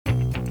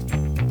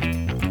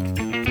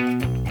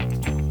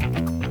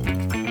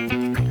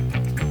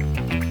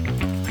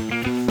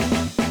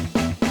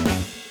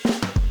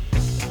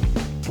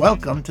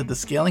Welcome to the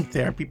Scaling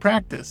Therapy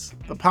Practice,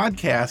 the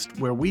podcast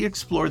where we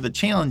explore the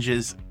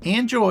challenges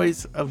and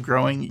joys of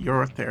growing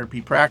your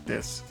therapy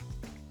practice.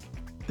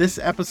 This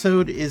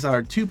episode is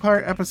our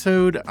two-part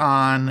episode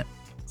on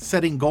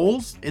setting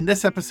goals. In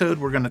this episode,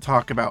 we're going to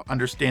talk about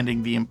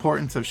understanding the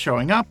importance of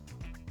showing up,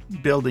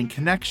 building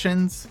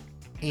connections,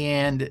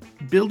 and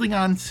building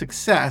on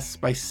success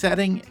by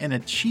setting and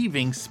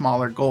achieving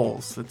smaller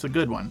goals. That's a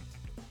good one.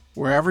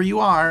 Wherever you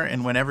are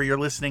and whenever you're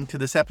listening to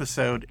this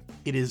episode,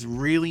 it is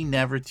really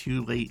never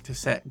too late to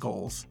set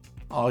goals.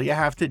 All you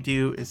have to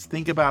do is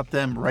think about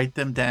them, write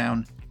them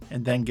down,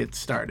 and then get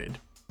started.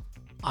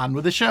 On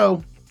with the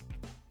show.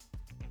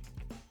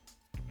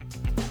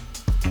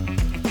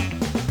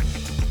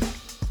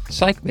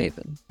 Psych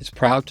Maven is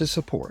proud to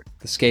support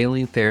the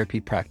Scaling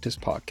Therapy Practice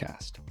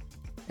podcast.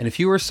 And if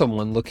you are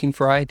someone looking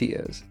for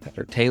ideas that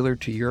are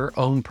tailored to your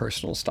own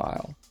personal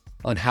style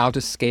on how to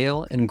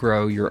scale and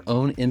grow your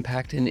own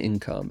impact and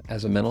income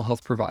as a mental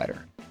health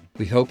provider,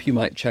 we hope you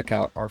might check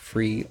out our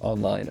free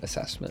online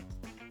assessment.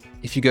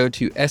 If you go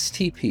to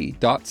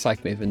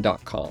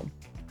stp.psychmaven.com,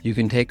 you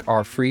can take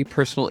our free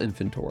personal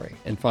inventory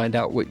and find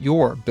out what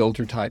your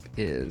builder type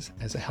is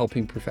as a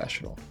helping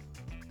professional.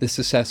 This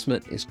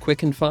assessment is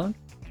quick and fun,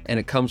 and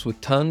it comes with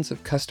tons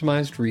of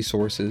customized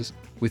resources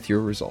with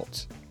your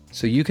results,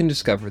 so you can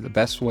discover the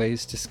best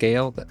ways to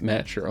scale that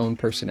match your own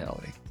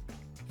personality.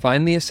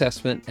 Find the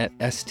assessment at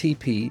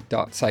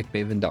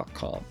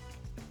stp.psychmaven.com.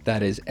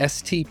 That is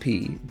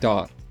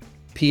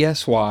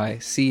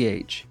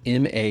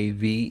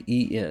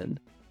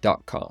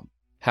stp.psychmaven.com.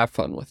 Have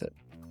fun with it.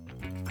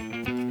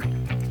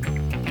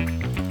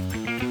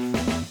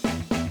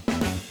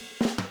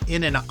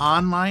 In an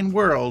online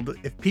world,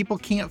 if people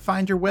can't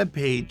find your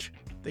webpage,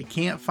 they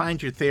can't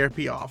find your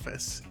therapy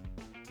office.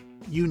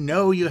 You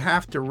know you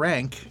have to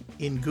rank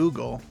in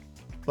Google,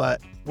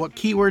 but what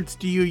keywords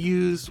do you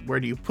use? Where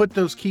do you put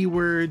those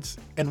keywords?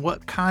 And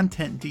what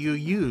content do you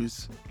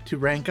use to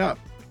rank up?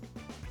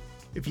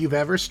 If you've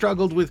ever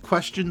struggled with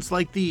questions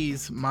like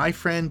these, my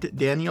friend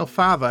Daniel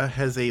Fava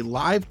has a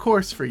live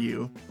course for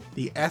you,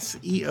 the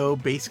SEO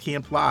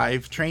Basecamp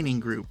Live training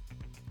group.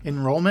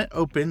 Enrollment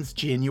opens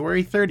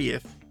January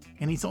 30th,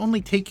 and he's only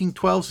taking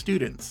 12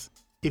 students.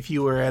 If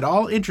you are at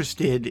all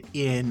interested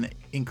in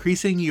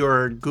increasing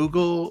your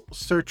Google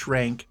search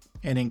rank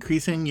and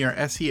increasing your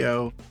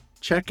SEO,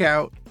 check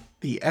out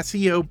the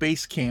SEO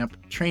Basecamp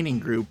training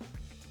group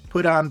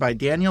put on by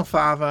Daniel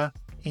Fava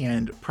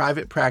and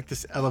Private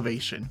Practice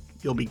Elevation.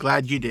 You'll be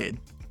glad you did.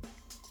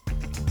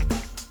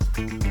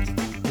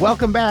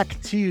 Welcome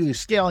back to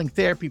Scaling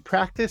Therapy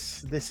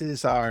Practice. This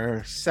is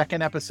our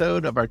second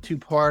episode of our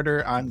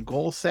two-parter on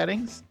goal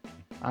settings.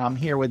 I'm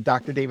here with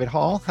Dr. David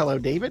Hall. Hello,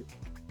 David.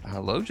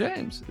 Hello,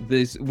 James.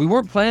 We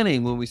weren't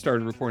planning when we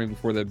started recording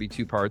before there'd be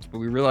two parts, but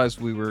we realized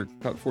we were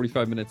about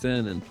 45 minutes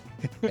in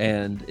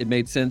and it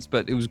made sense,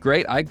 but it was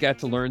great. I got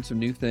to learn some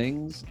new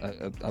things.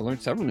 I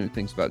learned several new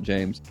things about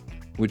James,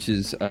 which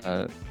has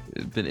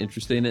been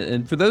interesting.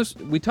 And for those,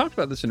 we talked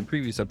about this in a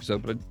previous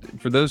episode, but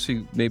for those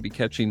who may be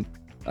catching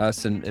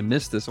us and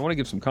missed this, I want to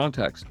give some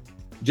context.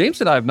 James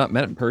and I have not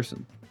met in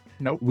person.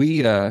 Nope.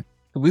 We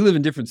live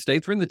in different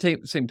states. We're in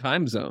the same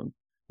time zone,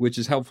 which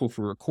is helpful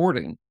for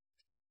recording.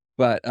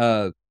 But,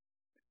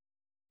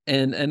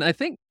 and I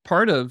think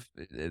part of,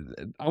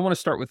 I want to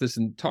start with this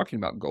in talking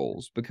about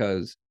goals,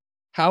 because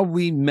how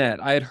we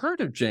met, I had heard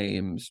of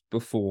James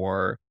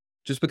before,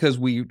 just because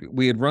we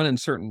had run in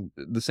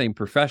the same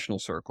professional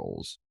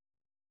circles,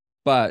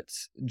 but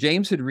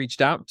James had reached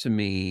out to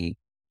me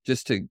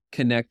just to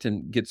connect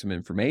and get some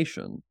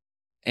information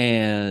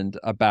and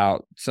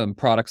about some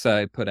products that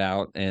I put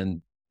out.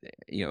 And,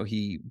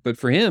 but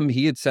for him,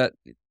 it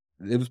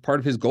was part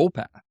of his goal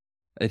path.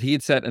 That he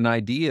had set an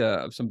idea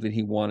of something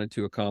he wanted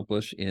to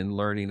accomplish in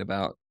learning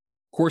about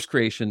course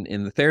creation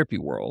in the therapy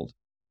world.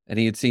 And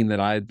he had seen that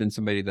I had been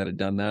somebody that had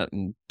done that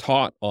and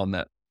taught on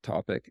that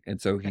topic. And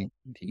so he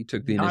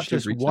took the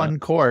initiative. Not just one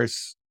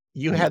course.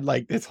 You had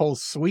like this whole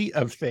suite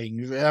of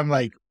things. And I'm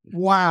like,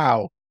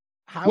 wow.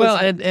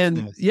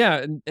 And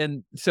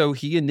so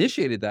he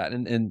initiated that.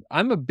 And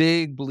I'm a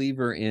big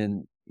believer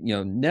in,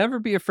 never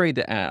be afraid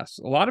to ask.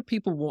 A lot of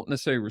people won't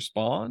necessarily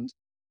respond,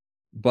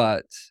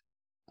 but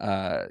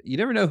you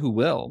never know who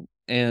will.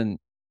 And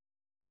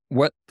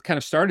what kind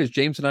of started is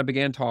James and I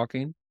began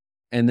talking.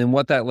 And then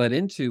what that led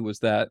into was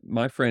that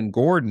my friend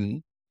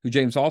Gordon, who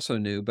James also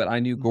knew, but I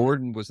knew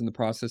Gordon was in the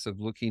process of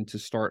looking to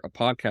start a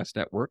podcast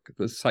network,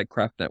 the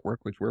PsychCraft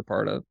Network, which we're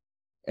part of.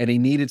 And he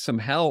needed some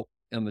help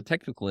on the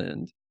technical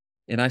end.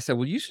 And I said,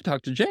 well, you should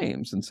talk to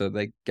James. And so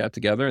they got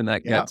together and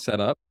that got set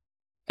up.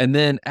 And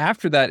then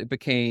after that, it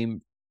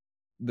became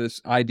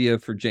this idea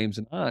for James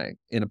and I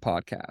in a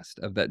podcast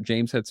of that.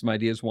 James had some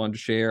ideas, wanted to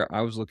share.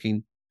 I was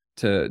looking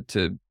to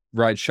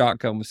ride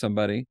shotgun with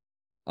somebody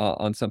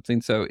on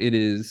something. So it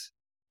is,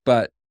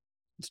 but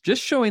it's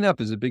just showing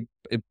up is a big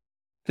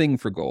thing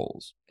for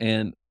goals.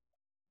 And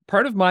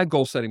part of my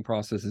goal setting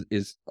process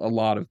is a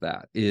lot of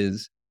that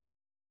is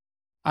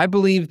I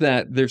believe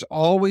that there's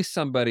always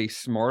somebody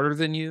smarter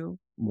than you,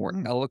 more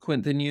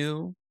eloquent than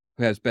you,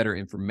 who has better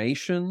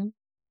information,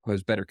 who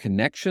has better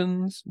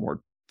connections, more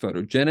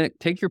photogenic,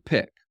 take your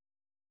pick,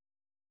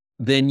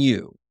 than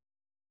you.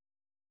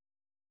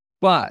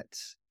 But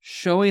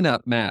showing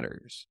up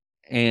matters.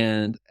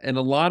 And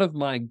a lot of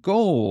my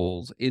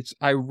goals,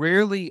 I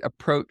rarely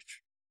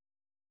approach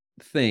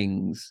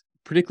things,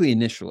 particularly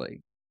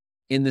initially,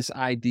 in this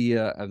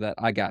idea of that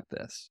I got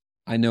this.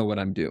 I know what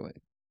I'm doing.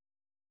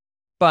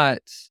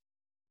 But,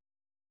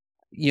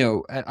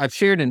 I've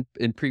shared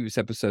in previous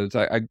episodes,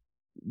 the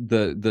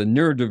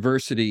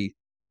neurodiversity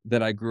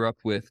that I grew up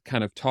with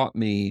kind of taught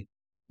me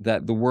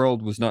that the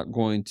world was not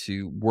going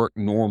to work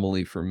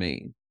normally for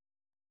me.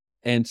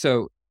 And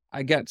so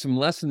I got some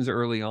lessons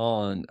early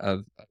on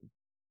of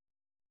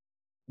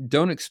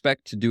don't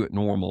expect to do it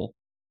normal,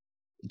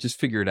 just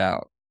figure it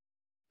out.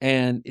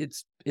 And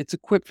it's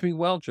equipped me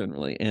well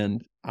generally.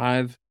 And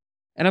I've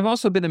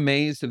also been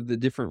amazed of the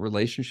different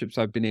relationships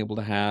I've been able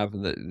to have,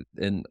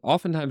 and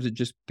oftentimes it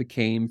just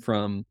became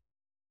from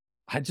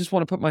I just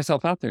want to put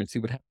myself out there and see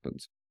what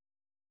happens.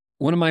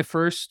 When I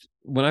first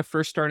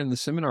started in the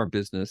seminar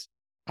business,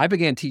 I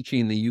began teaching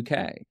in the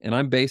UK, and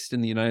I'm based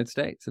in the United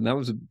States, and that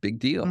was a big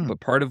deal. But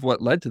part of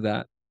what led to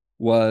that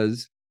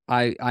was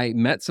I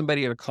met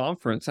somebody at a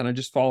conference, and I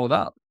just followed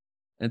up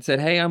and said,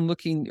 "Hey, I'm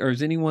looking, or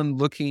is anyone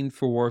looking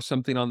for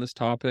something on this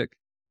topic?"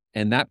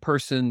 And that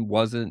person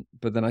wasn't.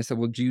 But then I said,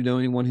 "Well, do you know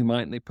anyone who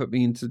might?" And they put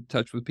me into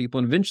touch with people,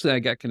 and eventually I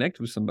got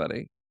connected with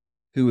somebody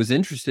who was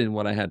interested in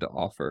what I had to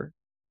offer.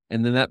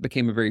 And then that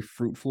became a very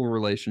fruitful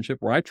relationship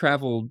where I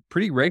traveled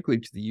pretty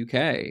regularly to the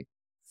UK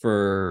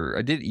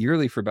I did it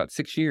yearly for about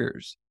 6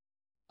 years,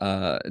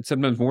 and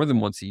sometimes more than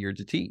once a year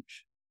to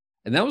teach.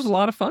 And that was a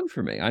lot of fun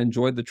for me. I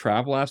enjoyed the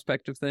travel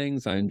aspect of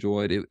things. I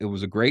enjoyed it. It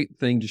was a great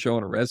thing to show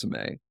on a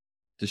resume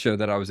to show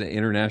that I was an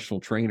international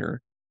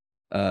trainer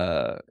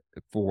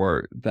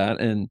for that.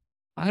 And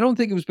I don't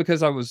think it was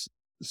because I was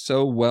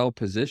so well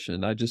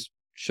positioned. I just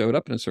showed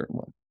up in a certain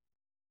way.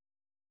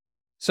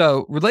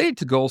 So related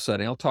to goal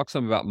setting, I'll talk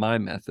some about my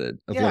method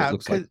of what it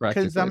looks like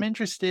practically. Because I'm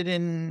interested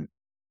in,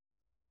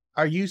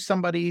 are you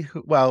somebody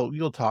who, well,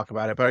 you'll talk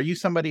about it, but are you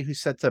somebody who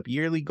sets up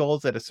yearly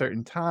goals at a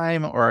certain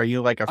time, or are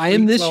you like a I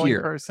am this free-flowing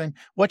year person?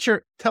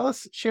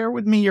 Share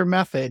with me your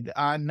method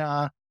on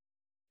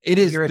it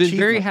has your been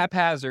very achievement.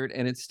 haphazard,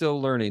 and it's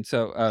still learning.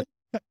 So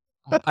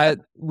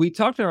we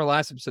talked in our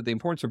last episode the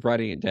importance of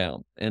writing it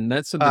down, and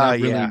that's something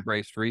I've really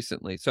embraced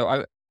recently.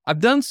 So I've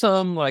done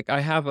some, like I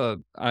have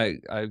the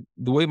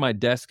way my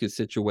desk is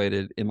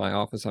situated in my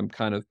office, I'm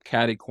kind of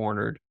catty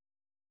cornered.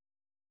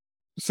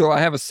 So I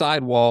have a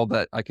side wall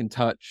that I can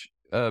touch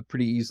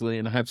pretty easily,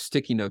 and I have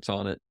sticky notes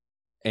on it.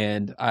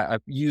 And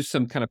I've used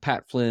some kind of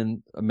Pat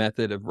Flynn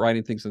method of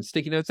writing things on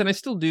sticky notes, and I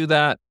still do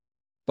that.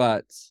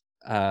 But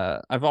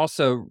I've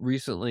also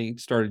recently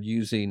started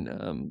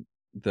using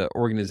the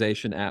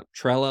organization app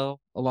Trello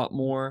a lot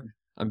more.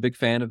 I'm a big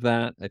fan of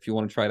that. If you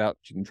want to try it out,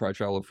 you can try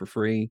Trello for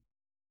free.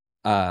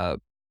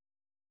 And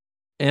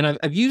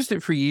I've used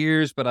it for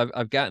years, but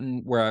I've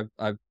gotten where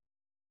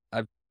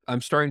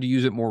I'm starting to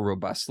use it more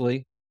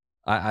robustly.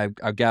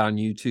 I've got on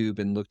YouTube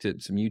and looked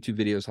at some YouTube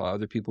videos how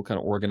other people kind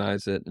of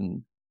organize it,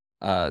 and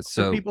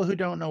For people who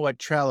don't know what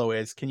Trello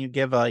is, can you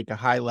give like a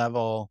high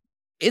level?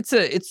 It's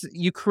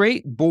you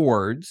create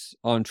boards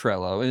on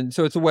Trello, and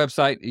so it's a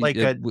website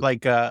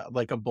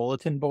like a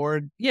bulletin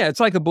board. Yeah, it's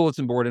like a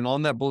bulletin board, and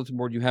on that bulletin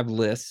board you have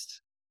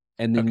lists,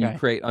 and then you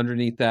create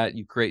underneath that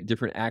you create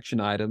different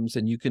action items,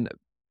 and you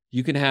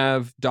can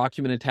have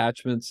document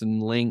attachments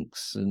and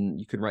links, and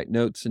you can write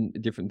notes and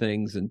different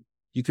things, and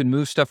you can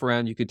move stuff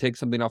around. You could take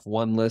something off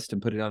one list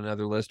and put it on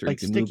another list, or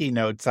like you can sticky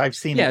notes. I've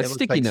seen it. It looks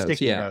sticky like notes.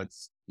 sticky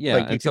notes. Yeah,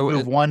 like you can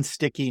move one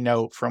sticky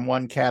note from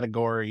one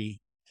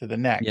category to the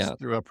next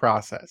through a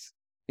process.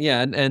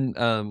 Yeah,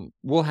 and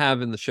we'll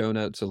have in the show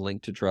notes a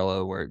link to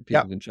Trello where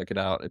people can check it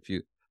out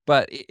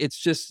but it's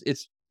just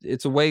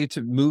it's a way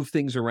to move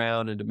things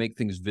around and to make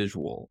things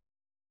visual.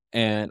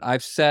 And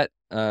I've set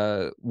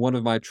one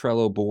of my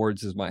Trello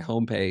boards as my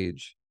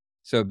homepage,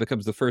 so it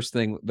becomes the first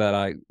thing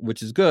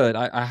which is good.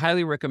 I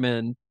highly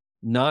recommend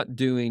not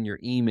doing your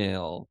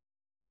email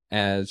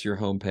as your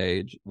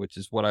homepage, which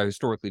is what I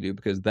historically do,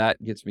 because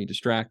that gets me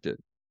distracted.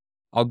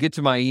 I'll get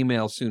to my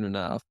email soon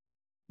enough.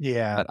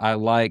 Yeah.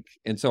 But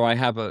and so I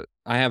have a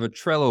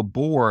Trello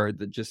board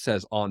that just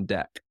says on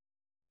deck.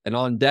 And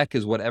on deck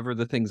is whatever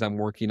the things I'm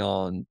working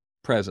on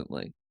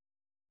presently.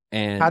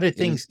 And how do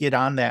things get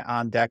on that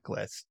on deck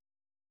list?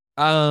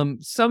 Some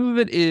of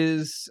it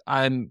is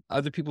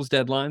other people's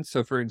deadlines.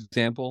 So for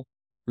example,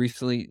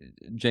 recently,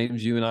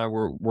 James, you and I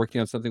were working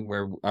on something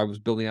where I was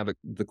building out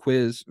the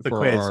quiz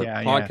for our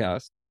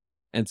podcast.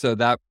 And so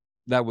that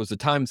was a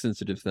time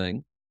sensitive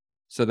thing.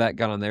 So that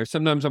got on there.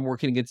 Sometimes I'm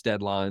working against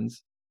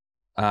deadlines.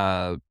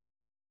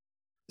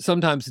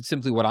 Sometimes it's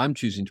simply what I'm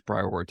choosing to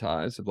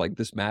prioritize, of like,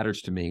 this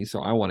matters to me, so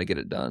I want to get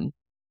it done.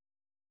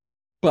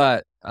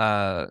 But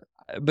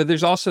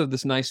there's also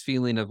this nice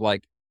feeling of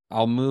like,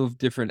 I'll move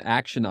different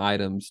action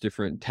items,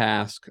 different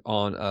tasks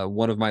on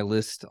one of my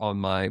lists on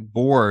my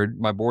board.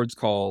 My board's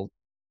called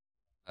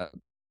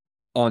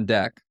on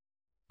deck,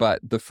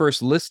 but the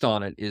first list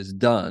on it is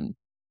done.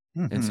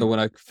 And so when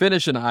I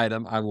finish an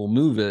item, I will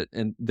move it.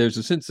 And there's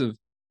a sense of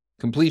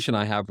completion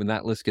I have when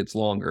that list gets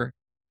longer.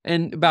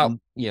 And about,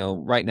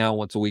 right now,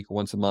 once a week or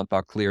once a month,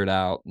 I'll clear it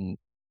out and,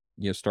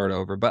 start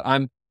over. But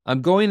I'm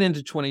going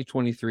into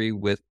 2023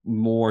 with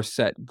more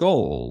set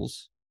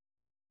goals.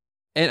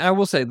 And I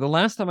will say the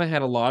last time I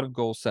had a lot of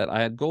goals set,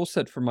 I had goals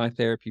set for my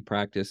therapy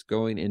practice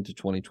going into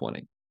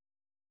 2020.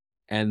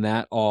 And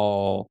that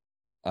all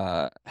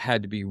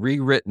had to be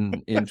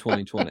rewritten in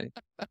 2020.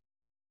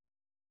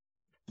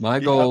 My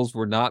goals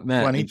were not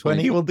met.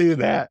 2020 will do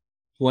that.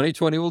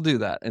 2020 will do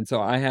that. And so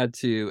I had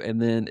to,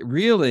 and then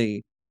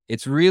really,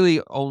 it's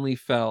really only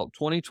felt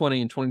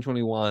 2020 and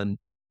 2021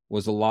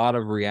 was a lot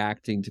of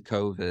reacting to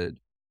COVID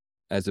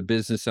as a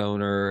business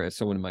owner, as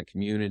someone in my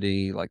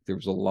community. Like there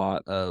was a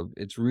lot of,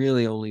 it's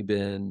really only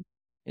been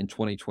in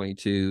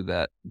 2022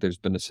 that there's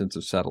been a sense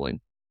of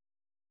settling.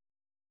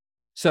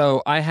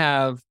 So I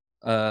have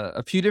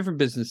a few different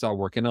businesses I'll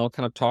work in. I'll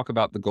kind of talk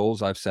about the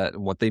goals I've set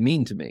and what they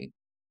mean to me.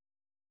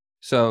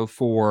 So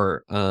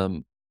for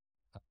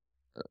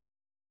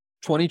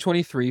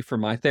 2023 for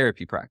my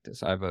therapy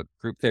practice, I have a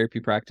group therapy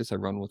practice I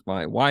run with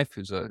my wife,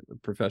 who's a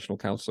professional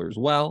counselor as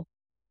well.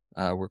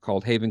 We're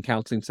called Haven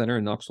Counseling Center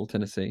in Knoxville,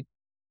 Tennessee.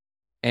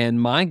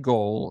 And my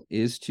goal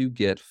is to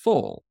get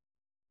full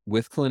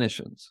with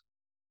clinicians.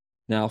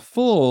 Now,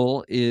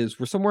 full is,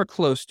 we're somewhere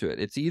close to it.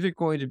 It's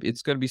going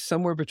to be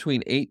somewhere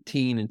between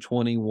 18 and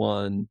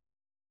 21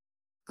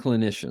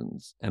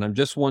 clinicians. And I'm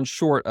just one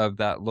short of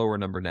that lower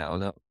number now.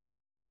 Now,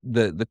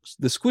 the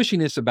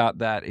squishiness about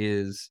that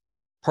is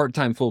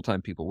part-time,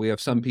 full-time people. We have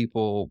some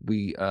people,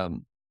 we have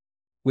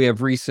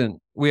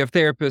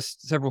therapists,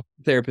 several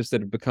therapists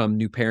that have become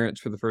new parents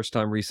for the first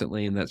time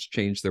recently, and that's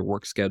changed their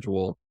work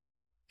schedule.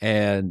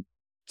 And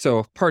so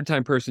a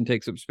part-time person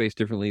takes up space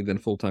differently than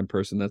a full-time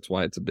person. That's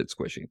why it's a bit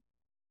squishy.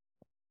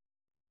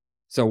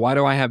 So why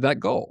do I have that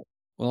goal?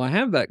 Well, I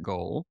have that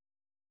goal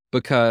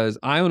because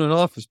I own an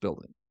office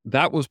building.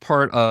 That was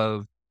part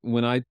of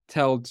when I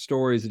tell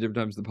stories at different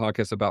times in the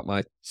podcast about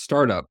my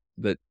startup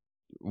that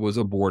was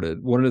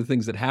aborted. One of the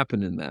things that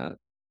happened in that,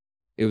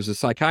 it was a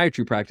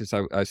psychiatry practice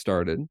I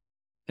started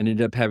and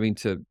ended up having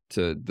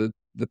the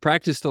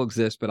practice still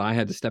exists, but I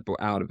had to step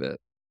out of it.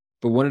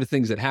 But one of the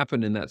things that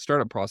happened in that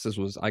startup process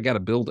was I got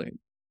a building.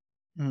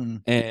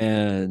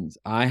 And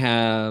I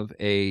have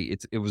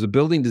it was a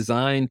building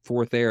designed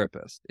for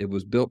therapists. It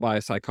was built by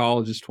a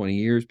psychologist 20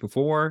 years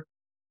before.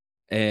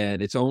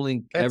 And it's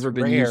only ever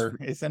been rare,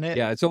 used, isn't it?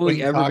 Yeah, it's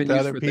only ever been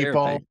used for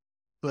people, therapy.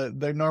 But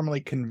they're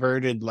normally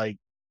converted like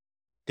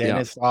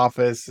dentist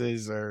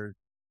offices or.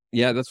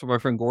 Yeah, that's what my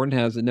friend Gordon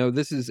has. And no,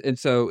 this is, and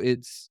so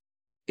it's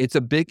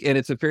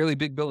a fairly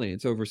big building.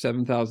 It's over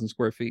 7,000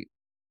 square feet.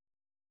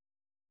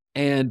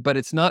 But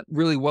it's not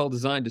really well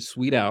designed to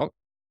suite out,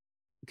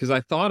 because I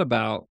thought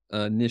about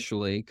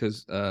initially,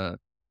 because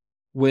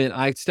when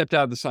I stepped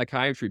out of the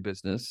psychiatry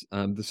business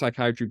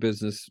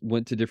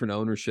went to different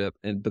ownership,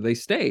 but they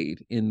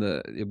stayed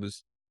in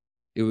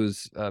it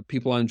was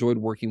people I enjoyed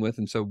working with.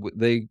 And so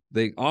they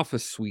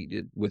office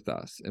suited with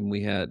us.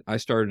 And I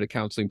started a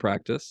counseling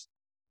practice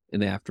in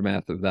the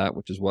aftermath of that,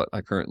 which is what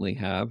I currently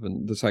have.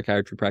 And the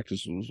psychiatry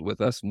practice was with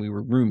us, and we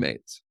were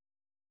roommates.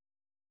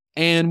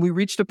 And we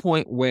reached a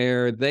point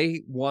where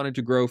they wanted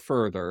to grow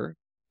further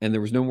and there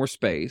was no more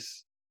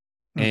space.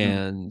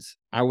 And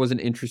I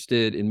wasn't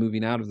interested in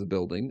moving out of the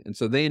building. And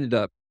so they ended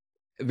up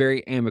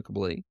very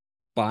amicably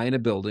buying a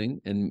building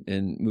and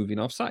moving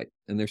off site.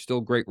 And they're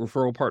still great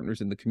referral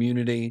partners in the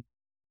community.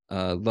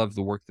 Love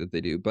the work that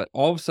they do. But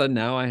all of a sudden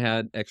now I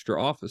had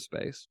extra office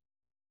space,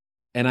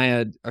 and I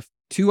had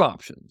two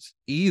options.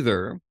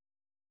 Either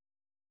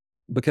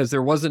because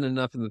there wasn't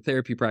enough in the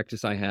therapy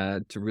practice I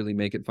had to really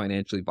make it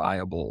financially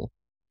viable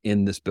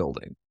in this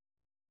building.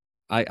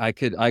 I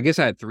guess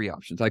I had three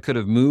options. I could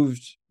have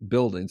moved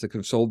buildings. I could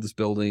have sold this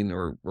building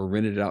or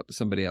rented it out to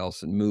somebody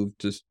else and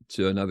moved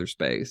to another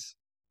space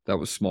that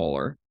was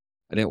smaller.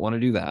 I didn't want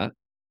to do that.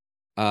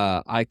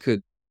 I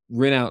could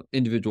rent out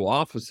individual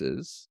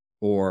offices,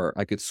 or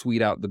I could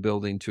suite out the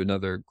building to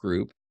another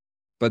group.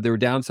 But there were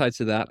downsides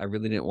to that. I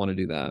really didn't want to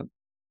do that.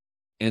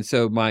 And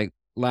so my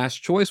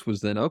last choice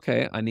was then,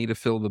 okay, I need to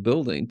fill the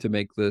building to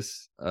make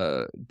this,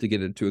 to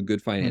get it to a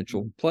good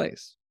financial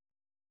place.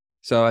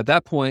 So at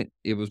that point,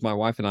 it was my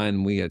wife and I,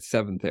 and we had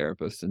 7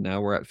 therapists, and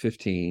now we're at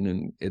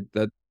 15.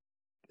 But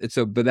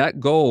that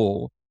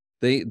goal,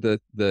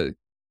 the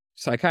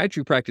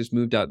psychiatry practice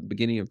moved out at the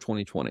beginning of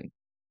 2020.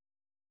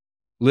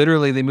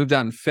 Literally, they moved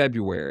out in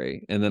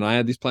February, and then I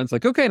had these plans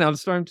like, okay, now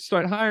it's time to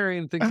start hiring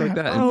and things like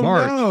that in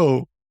March.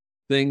 No.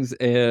 Things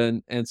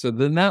and so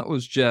then that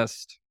was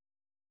just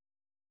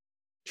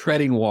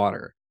treading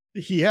water.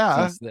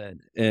 Yeah. Since then,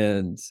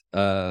 and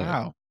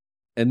wow.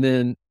 And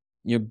then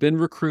been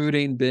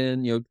recruiting.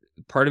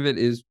 Part of it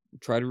is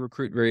try to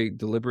recruit very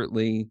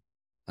deliberately.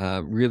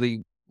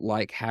 Really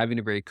like having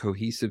a very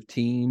cohesive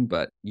team,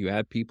 but you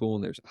add people,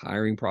 and there's a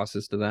hiring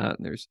process to that,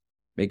 and there's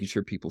making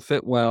sure people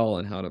fit well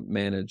and how to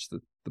manage the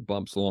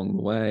bumps along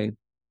the way.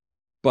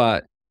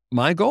 But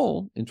my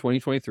goal in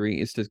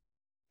 2023 is to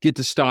get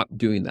to stop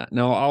doing that.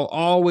 Now, I'll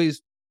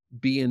always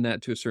be in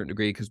that to a certain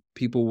degree because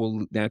people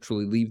will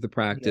naturally leave the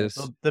practice.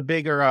 Yeah, the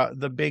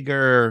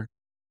bigger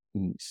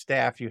Mm.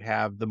 staff you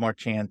have, the more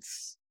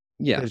chance.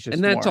 Yeah, There's just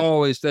and that's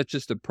more. that's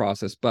just a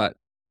process, but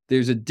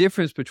there's a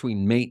difference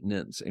between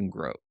maintenance and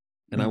growth.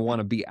 And I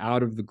want to be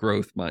out of the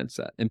growth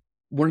mindset. And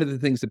one of the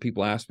things that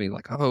people ask me,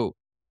 like, oh,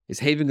 is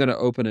Haven going to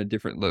open a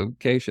different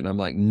location? I'm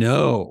like,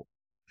 no.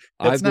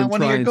 That's I've been not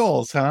one of your trying.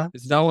 goals, huh?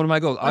 It's not one of my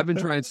goals. I've been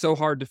trying so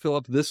hard to fill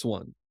up this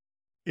one.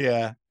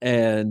 Yeah.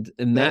 And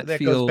that That goes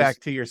feels, back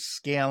to your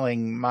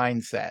scaling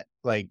mindset.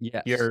 Like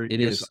yes, you're it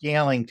is.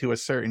 scaling to a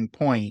certain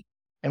point.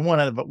 And one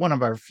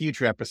of our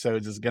future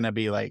episodes is going to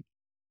be like,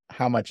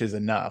 how much is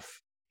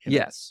enough?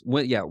 Yes.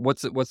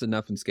 What's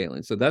enough in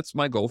scaling? So that's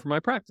my goal for my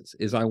practice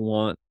is I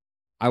want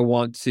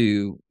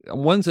to,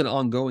 one's an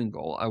ongoing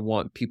goal. I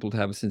want people to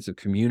have a sense of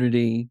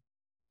community.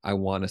 I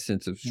want a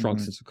strong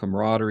sense of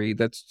camaraderie.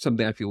 That's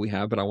something I feel we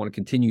have, but I want to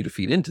continue to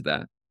feed into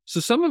that. So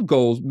some of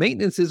goals,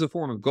 maintenance is a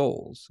form of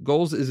goals.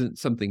 Goals isn't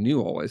something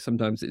new always.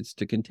 Sometimes it's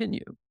to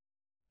continue.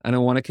 And I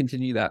want to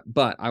continue that,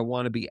 but I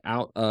want to be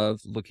out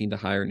of looking to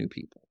hire new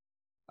people.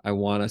 I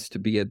want us to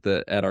be at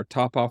our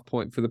top off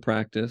point for the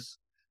practice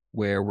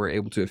where we're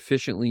able to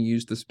efficiently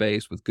use the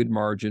space with good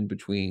margin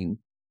between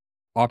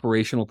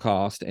operational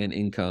cost and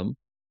income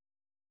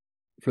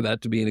for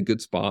that to be in a good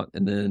spot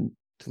and then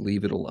to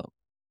leave it alone.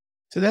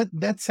 So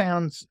that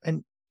sounds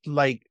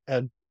like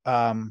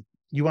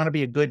you want to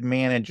be a good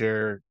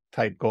manager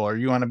type goal, or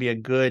you want to be a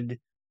good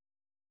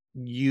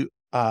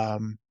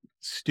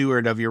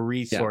steward of your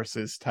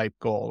resources type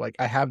goal. Like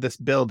I have this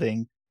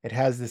building, it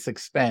has this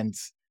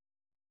expense.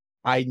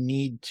 I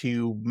need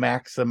to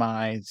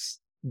maximize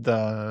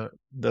the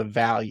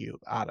value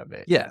out of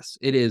it. Yes,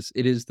 it is.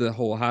 It is the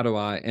whole how do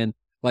I, and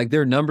like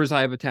there are numbers I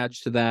have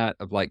attached to that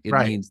of like it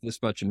means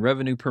this much in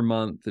revenue per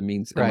month. It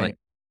means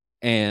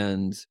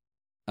and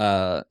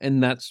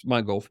that's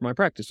my goal for my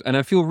practice. And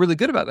I feel really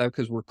good about that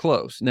because we're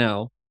close.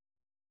 Now,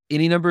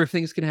 any number of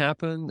things can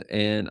happen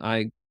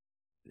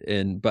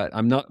but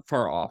I'm not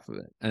far off of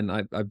it. And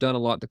I've done a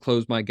lot to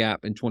close my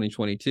gap in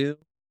 2022.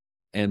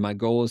 And my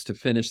goal is to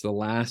finish the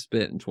last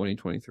bit in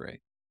 2023.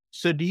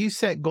 So do you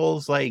set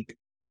goals like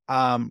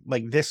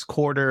this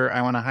quarter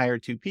I want to hire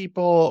 2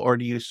 people, or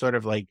do you sort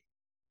of like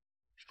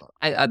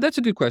that's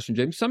a good question,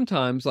 James.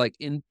 Sometimes like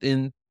in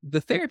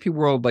the therapy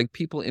world, like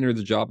people enter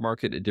the job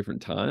market at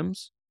different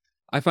times.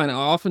 I find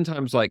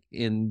oftentimes like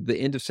in the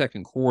end of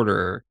second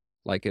quarter,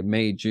 like in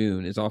May,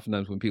 June is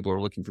oftentimes when people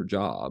are looking for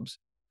jobs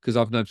because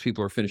oftentimes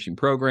people are finishing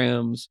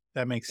programs.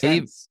 That makes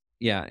sense.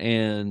 Yeah.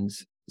 And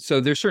so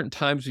there's certain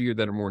times of year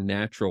that are more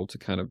natural to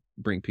kind of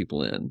bring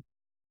people in.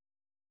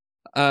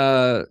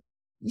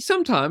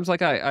 Sometimes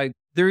like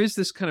there is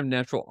this kind of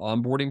natural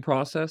onboarding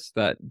process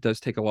that does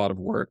take a lot of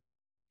work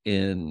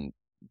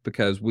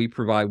because we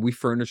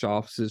furnish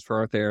offices for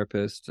our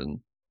therapists, and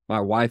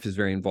my wife is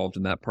very involved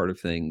in that part of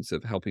things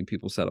of helping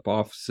people set up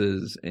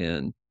offices.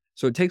 And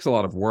so it takes a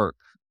lot of work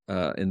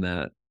in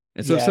that.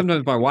 And so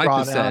sometimes my wife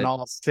has said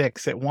all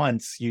 6 at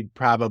once, you'd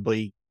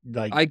probably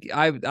like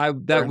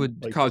that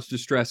would cause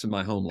distress in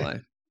my home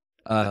life.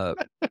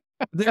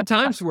 There are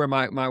times where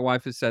my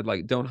wife has said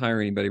like, don't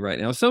hire anybody right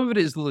now. Some of it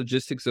is the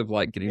logistics of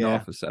like getting an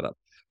office set up,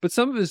 but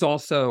some of it is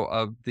also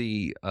of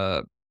the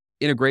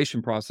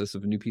integration process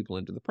of new people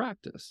into the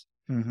practice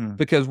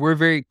because we're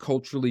very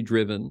culturally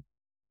driven.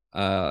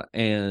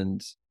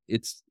 And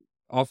it's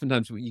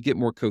oftentimes you get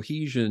more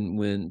cohesion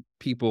when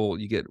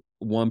you get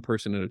one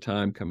person at a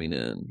time coming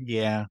in.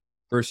 Yeah.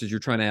 Versus you're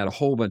trying to add a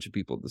whole bunch of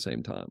people at the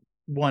same time.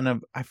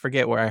 I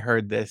forget where I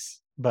heard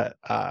this, but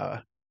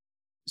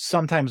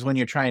sometimes when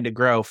you're trying to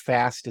grow,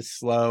 fast is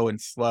slow and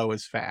slow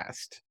is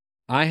fast.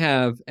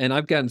 I've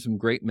gotten some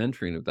great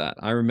mentoring of that.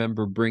 I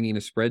remember bringing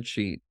a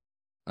spreadsheet.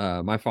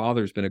 My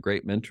father's been a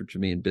great mentor to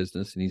me in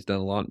business, and he's done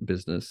a lot in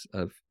business.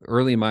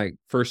 Early in my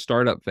first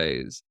startup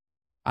phase,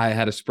 I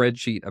had a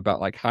spreadsheet about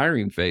like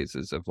hiring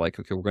phases of like,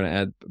 okay, we're going to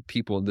add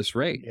people at this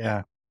rate.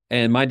 Yeah.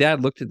 And my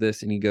dad looked at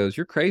this and he goes,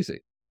 "You're crazy."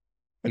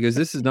 He goes,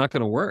 "This is not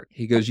going to work."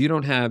 He goes, you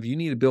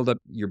need to build up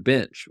your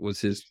bench," was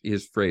his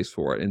phrase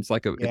for it. And it's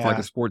like it's like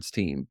a sports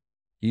team.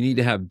 You need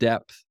to have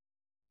depth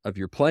of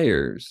your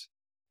players.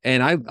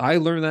 And I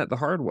learned that the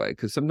hard way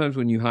because sometimes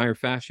when you hire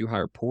fast, you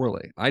hire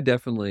poorly. I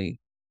definitely,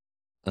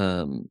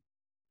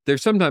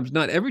 there's sometimes,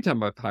 not every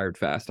time I've hired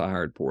fast, I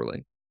hired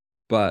poorly,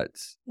 but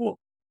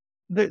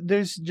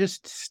there's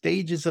just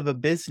stages of a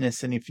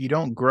business. And if you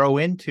don't grow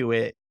into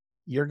it,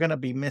 you're going to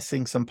be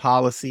missing some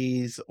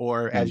policies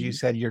or, as you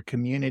said, your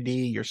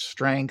community, your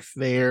strength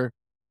there.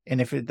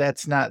 And if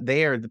that's not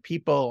there, the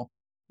people,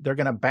 they're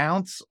going to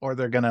bounce or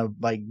they're going to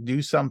like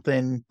do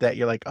something that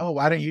you're like, oh,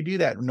 why don't you do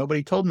that?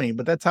 Nobody told me,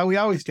 but that's how we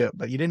always do it.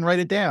 But you didn't write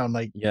it down.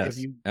 Like, yes,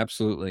 if you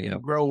absolutely. Yeah.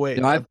 grow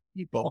with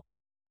people.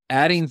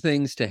 Adding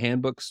things to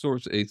handbook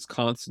stores, it's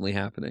constantly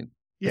happening.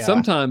 Yeah.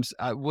 Sometimes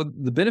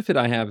the benefit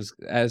I have is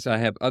as I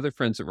have other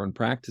friends that run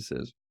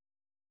practices,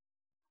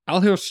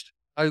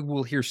 I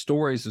will hear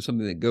stories of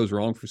something that goes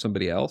wrong for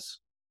somebody else.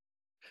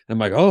 And I'm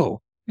like,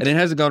 oh, and it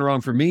hasn't gone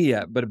wrong for me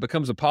yet, but it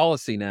becomes a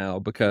policy now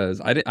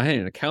because I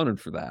hadn't accounted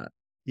for that.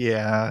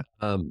 Yeah.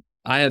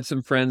 I had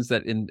some friends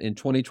that in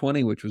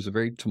 2020, which was a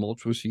very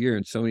tumultuous year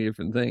and so many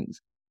different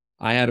things,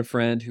 I had a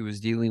friend who was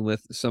dealing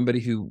with somebody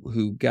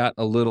who got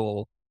a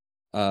little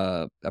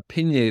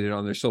opinionated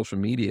on their social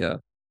media,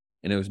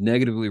 and it was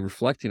negatively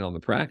reflecting on the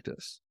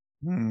practice.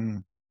 Hmm.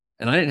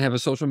 And I didn't have a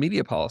social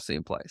media policy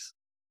in place.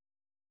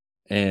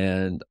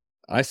 And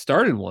I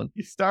started one.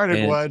 You started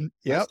And one.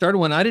 I Yep. started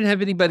one. I didn't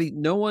have anybody,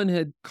 no one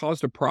had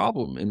caused a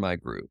problem in my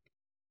group.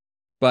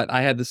 But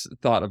I had this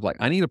thought of like,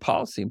 I need a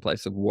policy in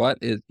place of what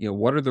is,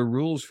 what are the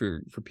rules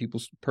for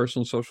people's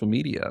personal social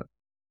media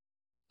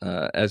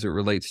as it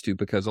relates to,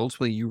 because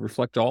ultimately you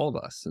reflect all of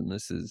us.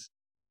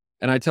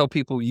 And I tell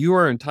people, you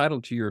are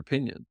entitled to your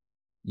opinion.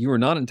 You are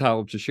not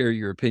entitled to share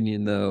your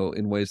opinion, though,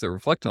 in ways that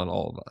reflect on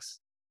all of us.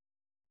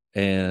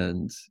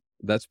 And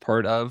that's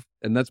part of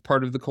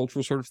the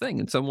cultural sort of thing.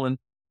 And someone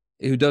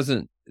who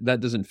that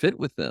doesn't fit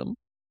with them,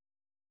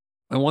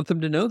 I want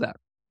them to know that.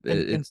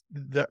 And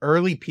the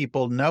early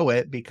people know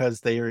it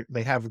because they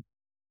have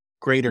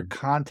greater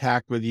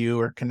contact with you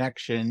or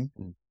connection.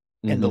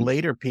 Mm-hmm. And the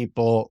later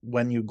people,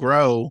 when you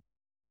grow,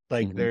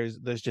 like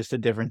Mm-hmm. there's just a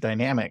different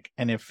dynamic.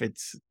 And if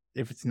it's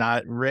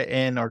not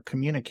written or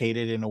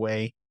communicated in a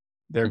way,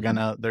 they're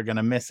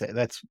gonna miss it.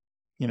 That's,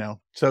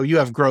 so you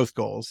have growth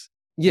goals,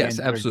 Yes,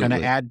 and you're gonna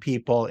absolutely. add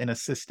people in a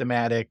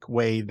systematic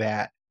way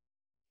that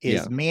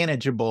Yeah. is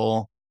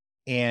manageable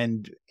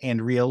and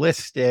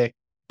realistic,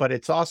 but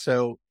it's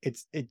also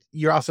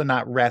you're also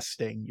not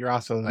resting. You're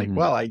also like, Mm-hmm.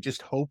 well, I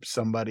just hope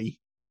somebody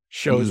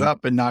shows Mm-hmm.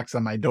 up and knocks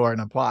on my door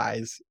and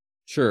applies.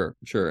 Sure.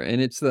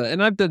 And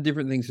and I've done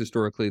different things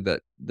historically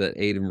that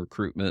aid in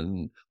recruitment,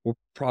 and we'll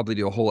probably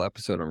do a whole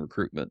episode on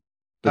recruitment.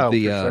 But Oh, for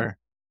sure.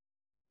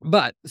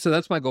 so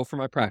that's my goal for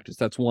my practice.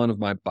 That's one of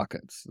my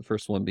buckets. The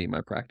first one being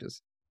my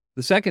practice.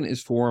 The second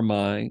is for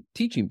my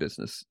teaching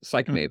business,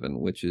 Psych Mm. Maven,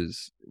 which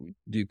is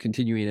do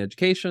continuing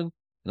education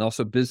and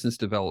also business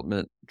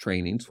development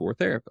trainings for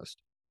therapists.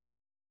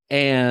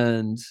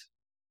 And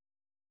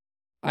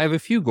I have a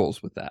few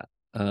goals with that.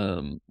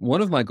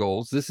 One of my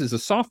goals, this is a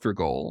softer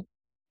goal,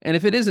 and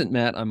if it isn't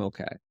met, I'm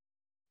okay.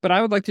 But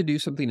I would like to do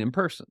something in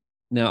person.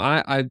 Now,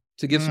 I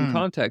to give some Mm.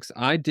 context,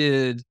 I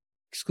did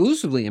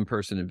exclusively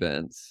in-person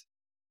events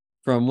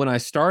from when I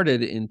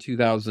started in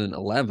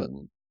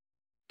 2011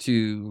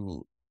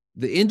 to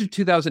the end of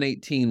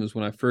 2018 was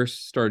when I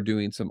first started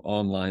doing some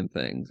online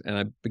things, and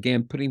I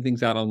began putting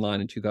things out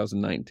online in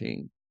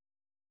 2019.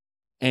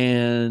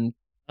 And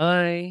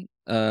I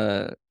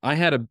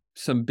had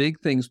some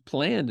big things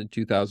planned in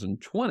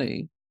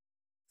 2020.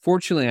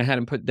 Fortunately, I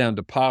hadn't put down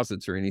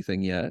deposits or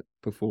anything yet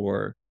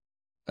before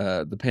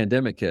the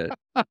pandemic hit.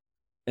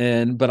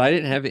 But I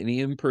didn't have any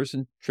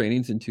in-person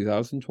trainings in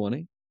 2020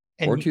 or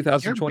And you're big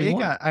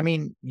 2021. on, I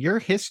mean, your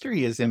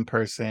history is in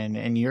person,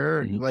 and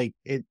you're Mhm. like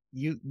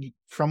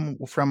from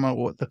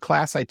the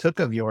class I took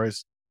of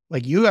yours,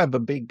 like you have a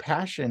big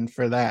passion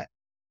for that.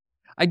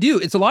 I do.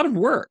 It's a lot of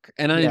work,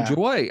 and I Yeah.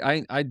 enjoy.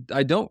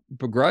 I don't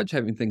begrudge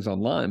having things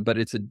online, but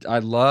I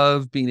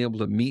love being able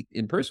to meet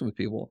in person with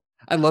people.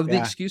 I love the Yeah.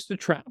 excuse to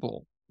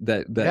travel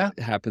that Yeah.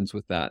 happens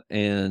with that.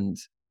 And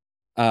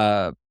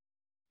uh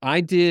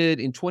I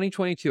did in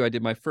 2022, I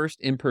did my first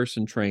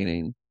in-person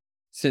training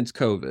since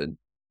COVID.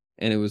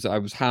 And I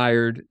was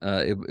hired.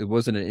 It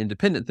wasn't an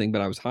independent thing,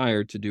 but I was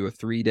hired to do a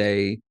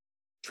 3-day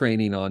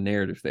training on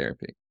narrative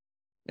therapy.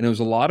 And it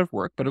was a lot of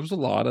work, but it was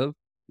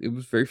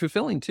very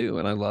fulfilling too.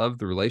 And I love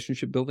the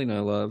relationship building.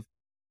 And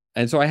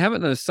so I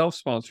haven't done a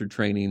self-sponsored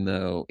training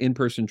though,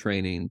 in-person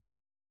training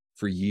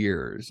for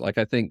years. Like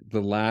I think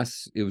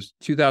it was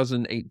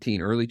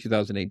 2018, early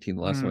 2018,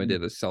 the last time I Mm.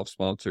 did a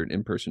self-sponsored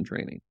in-person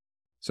training.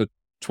 So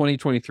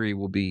 2023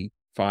 will be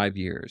 5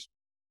 years.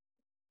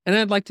 And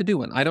I'd like to do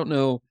one. I don't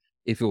know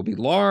if it will be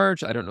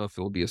large. I don't know if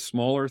it will be a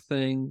smaller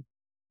thing.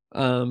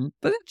 But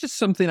it's just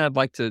something I'd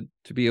like to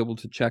be able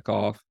to check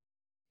off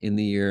in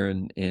the year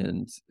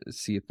and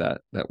see if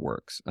that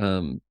works.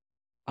 I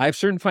have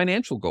certain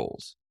financial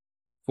goals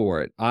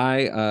for it.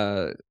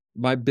 My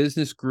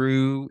business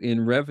grew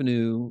in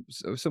revenue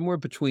somewhere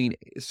between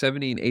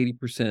 70 and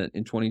 80%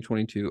 in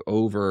 2022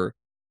 over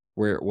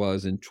where it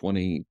was in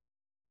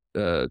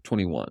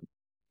 2021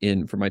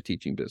 for my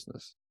teaching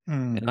business.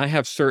 Mm. And I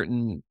have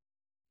certain,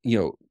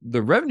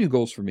 the revenue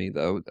goals for me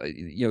though,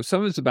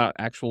 some of it's about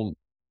actual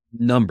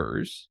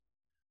numbers.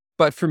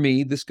 But for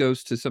me, this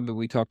goes to something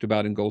we talked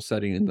about in goal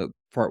setting in the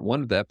part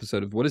one of the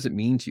episode of what does it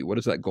mean to you? What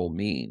does that goal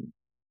mean?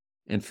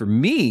 And for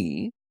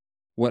me,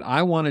 what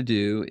I want to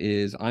do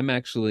is I'm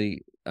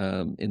actually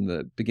in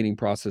the beginning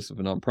process of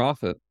a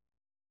nonprofit.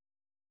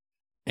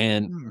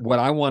 And Mm. what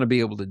I want to be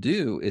able to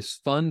do is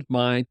fund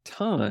my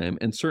time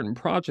and certain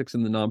projects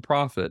in the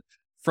nonprofit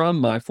from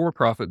my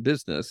for-profit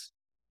business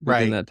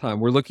within Right. that time.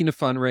 We're looking to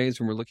fundraise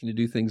and we're looking to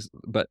do things.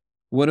 But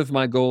one of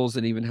my goals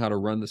and even how to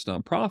run this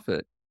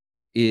nonprofit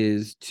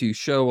is to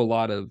show a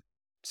lot of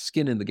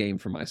skin in the game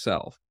for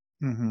myself.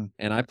 Mm-hmm.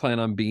 And I plan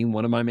on being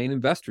one of my main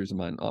investors in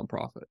my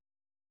nonprofit.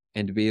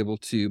 And to be able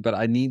to, but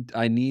I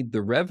need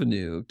the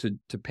revenue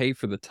to pay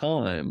for the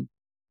time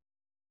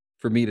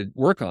for me to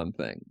work on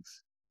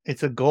things.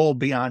 It's a goal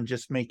beyond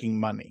just making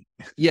money.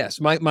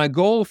 Yes, my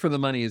goal for the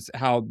money is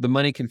how the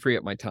money can free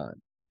up my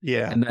time.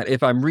 Yeah. And that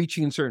if I'm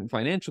reaching certain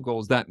financial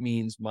goals, that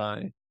means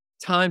my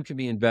time can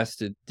be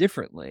invested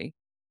differently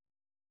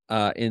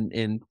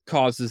in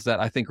causes that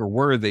I think are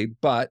worthy,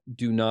 but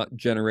do not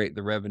generate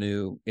the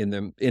revenue in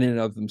and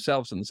of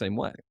themselves in the same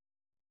way.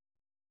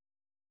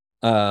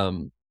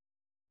 The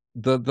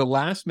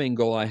last main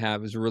goal I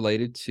have is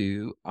related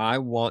to, I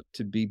want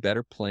to be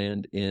better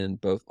planned in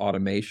both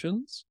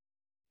automations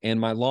and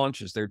my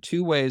launches. There are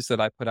two ways that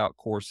I put out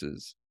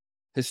courses.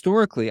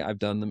 Historically, I've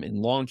done them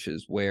in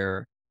launches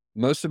where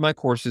most of my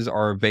courses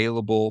are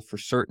available for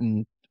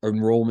certain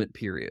enrollment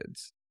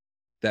periods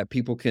that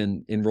people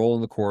can enroll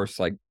in the course,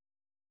 like,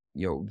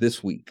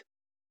 this week.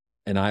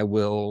 And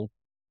I'll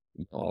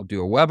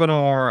do a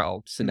webinar,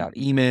 I'll send out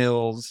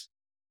emails,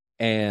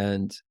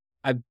 and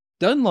I've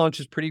done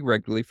launches pretty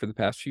regularly for the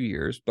past few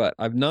years, but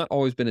I've not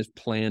always been as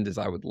planned as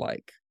I would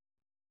like.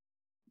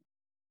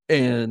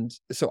 And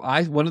so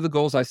one of the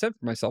goals I set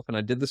for myself, and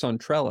I did this on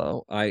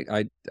Trello,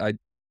 I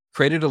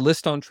created a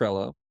list on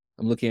Trello.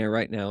 I'm looking at it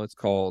right now. It's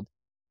called,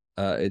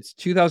 it's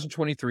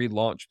 2023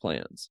 launch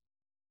plans.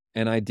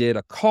 And I did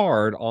a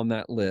card on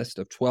that list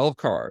of 12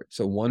 cards,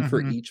 so one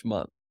for each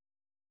month.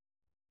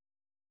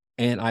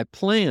 And I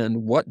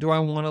planned, what do I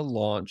want to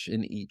launch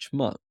in each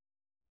month?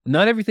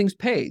 Not everything's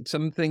paid.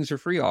 Some things are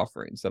free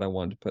offerings that I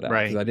wanted to put out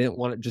because I didn't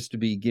want it just to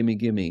be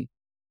gimme.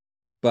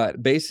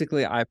 But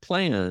basically, I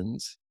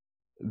planned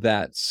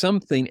that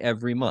something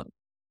every month.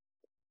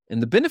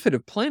 And the benefit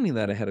of planning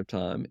that ahead of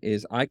time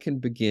is I can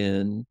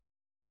begin,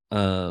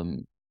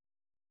 because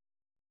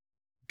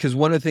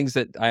one of the things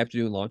that I have to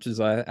do in launches,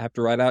 I have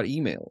to write out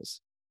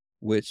emails,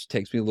 which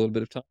takes me a little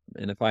bit of time.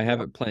 And if I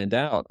have it planned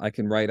out, I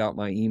can write out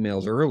my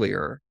emails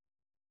earlier.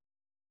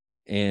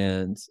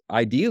 And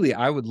ideally,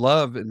 I would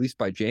love, at least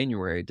by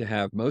January, to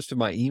have most of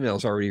my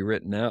emails already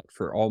written out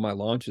for all my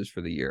launches for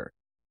the year.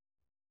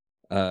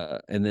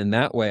 And then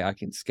that way I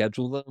can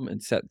schedule them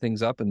and set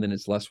things up, and then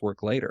it's less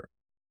work later.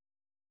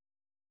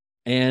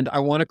 And I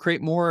want to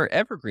create more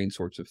evergreen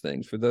sorts of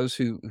things. For those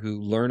who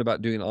learn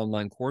about doing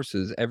online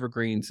courses,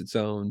 evergreen's its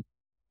own.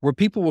 Where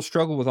people will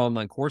struggle with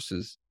online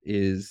courses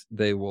is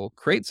they will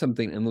create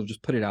something and they'll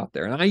just put it out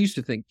there. And I used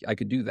to think I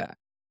could do that.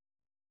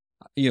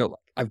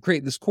 I've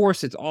created this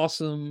course, it's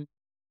awesome,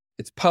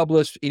 it's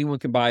published, anyone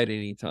can buy it at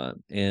any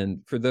time.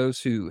 And for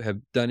those who have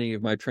done any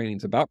of my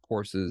trainings about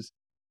courses,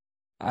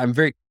 I'm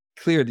very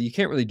clear that you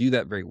can't really do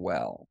that very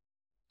well.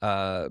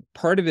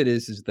 Part of it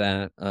is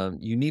that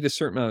you need a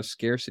certain amount of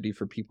scarcity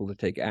for people to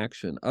take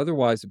action.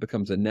 Otherwise, it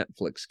becomes a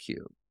Netflix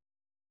queue.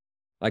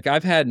 Like,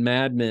 I've had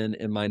Mad Men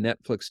in my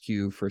Netflix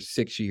queue for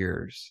 6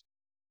 years,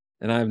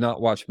 and I have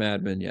not watched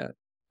Mad Men yet.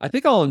 I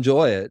think I'll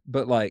enjoy it,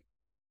 but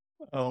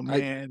oh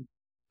man,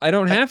 I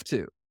don't have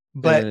to.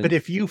 But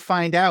if you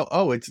find out,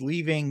 it's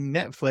leaving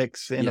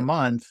Netflix in a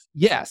month,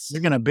 yes,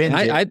 you're gonna binge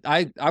it.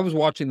 I was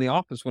watching The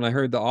Office when I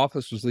heard The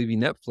Office was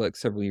leaving Netflix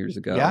several years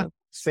ago. Yeah,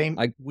 same.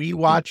 We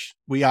watched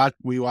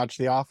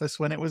The Office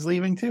when it was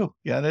leaving too.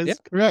 Yeah, that is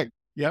correct.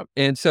 Yep.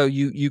 And so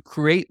you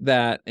create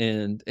that,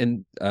 and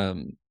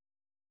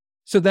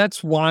so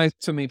that's why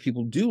so many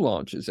people do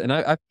launches. And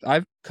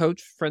I've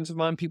coached friends of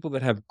mine, people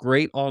that have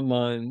great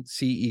online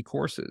CE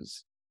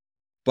courses,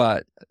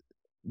 but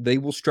they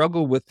will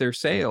struggle with their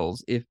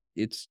sales if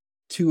it's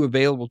too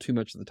available too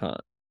much of the time.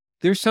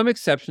 There's some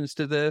exceptions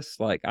to this.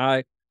 Like,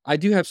 I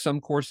do have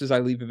some courses I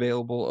leave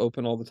available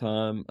open all the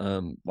time.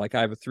 Like,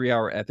 I have a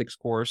 3-hour ethics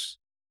course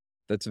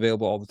that's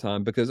available all the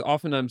time, because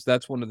oftentimes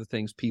that's one of the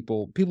things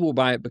people will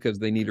buy it because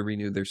they need to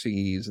renew their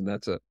CEs, and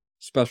that's a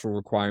special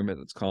requirement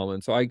that's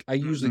common. So I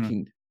usually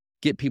can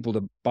get people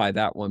to buy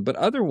that one. But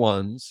other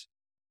ones,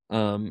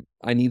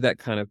 I need that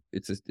kind of,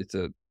 it's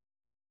a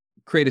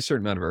create a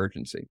certain amount of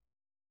urgency.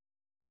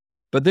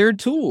 But there are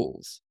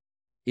tools.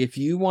 If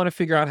you want to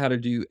figure out how to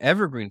do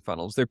evergreen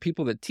funnels, there are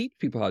people that teach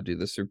people how to do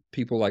this. There are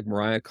people like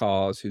Mariah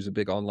Cause, who's a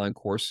big online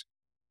course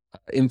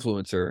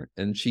influencer,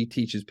 and she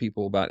teaches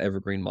people about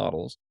evergreen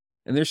models.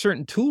 And there's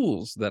certain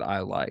tools that I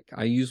like.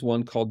 I use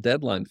one called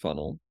Deadline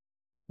Funnel,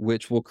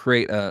 which will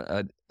create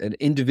an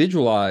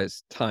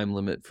individualized time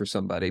limit for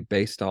somebody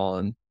based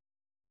on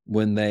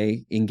when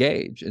they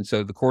engage. And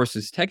so the course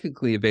is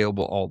technically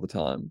available all the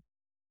time.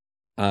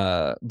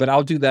 But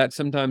I'll do that.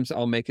 Sometimes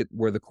I'll make it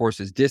where the course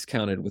is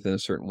discounted within a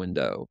certain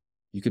window.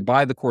 You could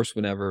buy the course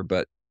whenever,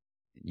 but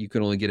you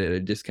can only get it at a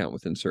discount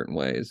within certain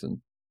ways. And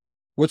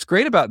what's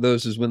great about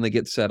those is when they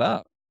get set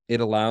up,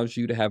 it allows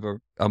you to have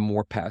a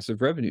more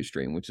passive revenue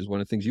stream, which is one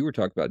of the things you were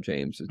talking about,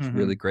 James. It's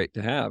really great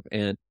to have.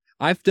 And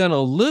I've done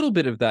a little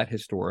bit of that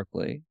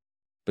historically,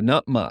 but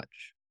not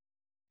much.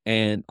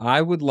 And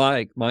I would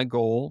like, my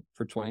goal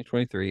for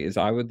 2023 is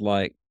I would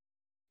like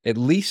at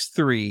least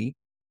 3,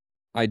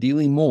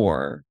 ideally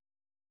more,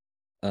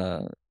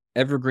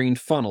 evergreen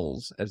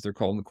funnels, as they're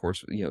called in the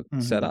course,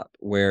 set up,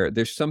 where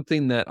there's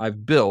something that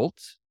I've built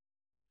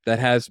that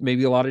has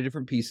maybe a lot of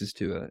different pieces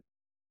to it,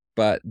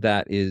 but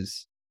that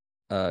is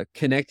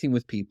connecting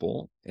with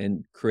people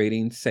and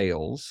creating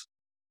sales.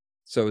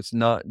 So it's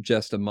not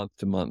just a month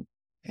to month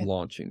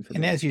launching for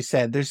And me. as you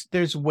said,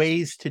 there's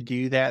ways to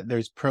do that.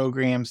 There's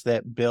programs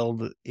that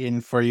build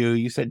in for you.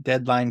 You said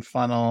Deadline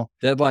Funnel.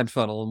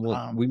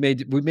 And we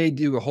may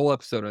do a whole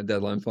episode on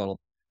Deadline Funnel,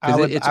 I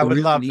because it's a would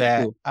really love neat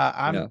that.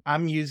 tool.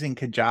 I'm using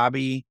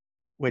Kajabi,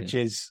 which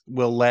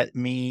will let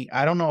me.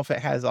 I don't know if it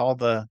has all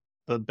the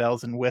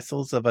bells and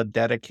whistles of a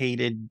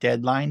dedicated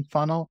deadline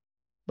funnel,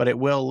 but it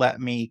will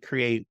let me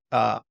create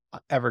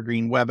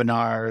evergreen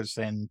webinars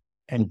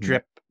and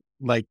drip,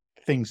 like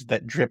things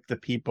that drip to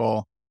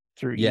people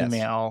through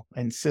email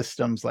and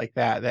systems like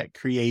that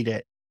create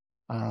it.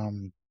 A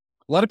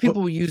lot of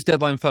people will use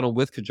Deadline Funnel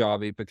with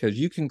Kajabi because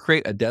you can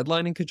create a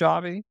deadline in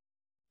Kajabi,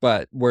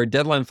 but where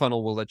Deadline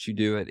Funnel will let you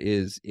do it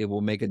is it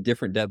will make a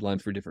different deadline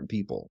for different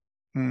people.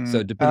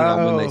 So depending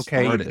on when they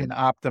started, you can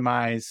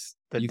optimize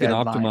the can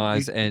deadline.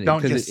 optimize, You and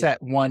don't just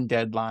set one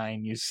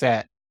deadline. You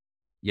set.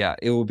 Yeah,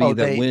 it will be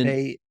that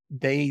when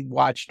they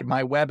watched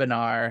my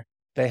webinar,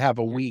 they have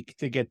a week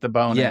to get the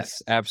bonus.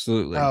 Yes,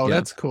 absolutely. Oh,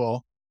 that's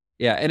cool.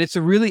 Yeah, and it's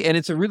a really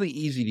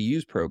easy to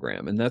use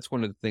program, and that's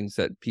one of the things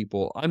that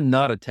people. I'm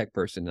not a tech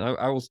person.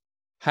 I will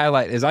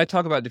highlight as I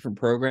talk about different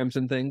programs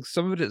and things.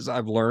 Some of it is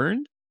I've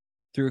learned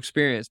through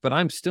experience, but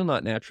I'm still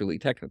not naturally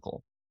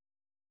technical,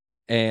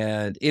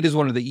 and it is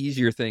one of the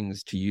easier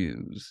things to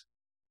use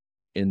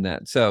in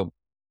that. So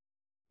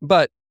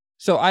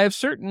I have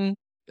certain,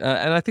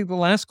 and I think the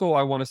last goal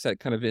I want to set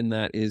kind of in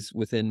that is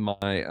within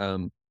my.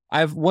 I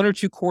have 1 or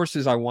 2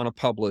 courses I want to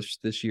publish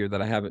this year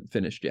that I haven't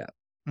finished yet.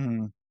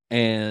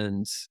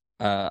 And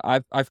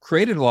I've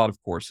created a lot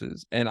of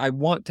courses, and I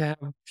want to have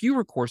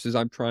fewer courses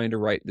I'm trying to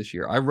write this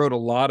year. I wrote a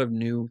lot of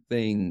new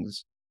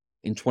things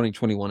in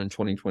 2021 and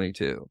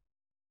 2022.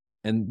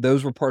 And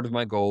those were part of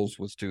my goals,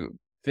 was to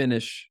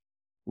finish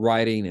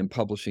writing and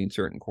publishing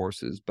certain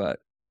courses. But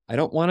I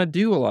don't want to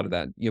do a lot of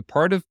that.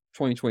 Part of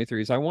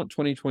 2023 is I want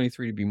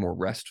 2023 to be more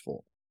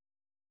restful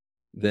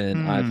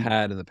than I've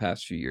had in the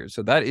past few years.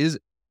 So that is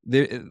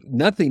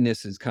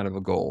nothingness is kind of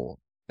a goal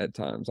at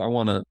times. I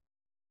want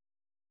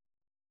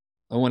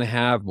to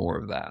have more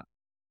of that.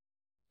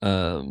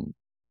 Oh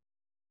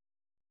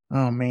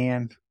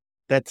man,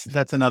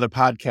 that's another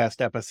podcast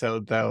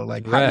episode though.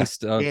 Like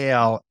rest, how do you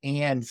scale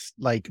and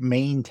like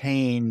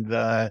maintain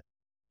the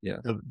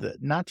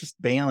not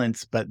just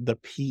balance, but the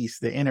peace,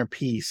 the inner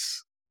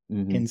peace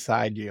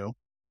inside you.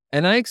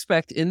 And I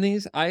expect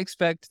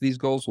these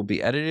goals will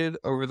be edited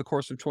over the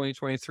course of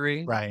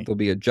 2023. Right. They'll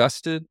be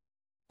adjusted.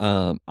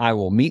 I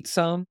will meet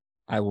some,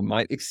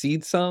 might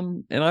exceed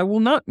some, and I will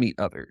not meet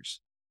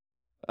others.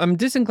 I'm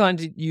disinclined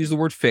to use the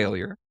word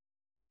failure.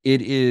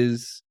 It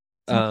is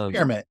an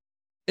experiment.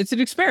 It's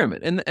an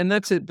experiment, and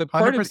that's it. But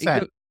part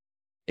 100%. of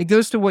it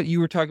goes to what you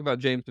were talking about,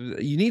 James.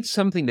 You need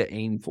something to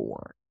aim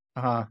for.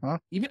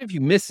 Even if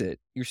you miss it,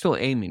 you're still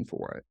aiming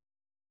for it.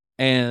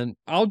 And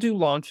I'll do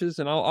launches,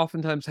 and I'll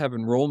oftentimes have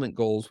enrollment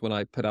goals when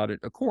I put out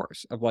a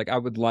course of like, I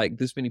would like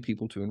this many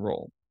people to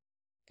enroll.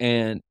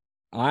 And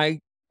I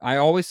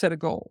always set a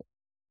goal.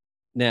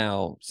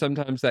 Now,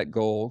 sometimes that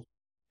goal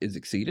is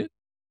exceeded.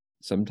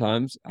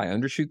 Sometimes I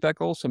undershoot that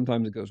goal.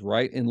 Sometimes it goes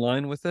right in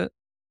line with it.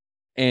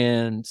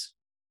 And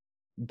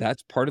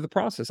that's part of the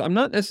process. I'm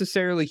not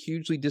necessarily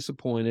hugely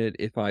disappointed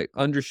if I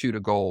undershoot a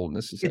goal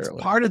necessarily.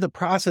 It's part of the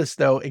process,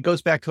 though. It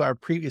goes back to our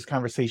previous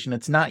conversation.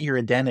 It's not your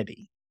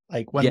identity.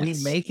 Like when we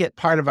make it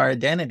part of our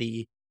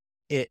identity,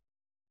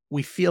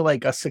 we feel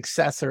like a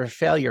success or a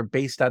failure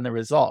based on the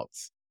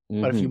results.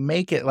 But if you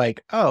make it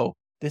like, oh,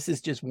 this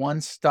is just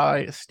one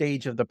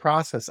stage of the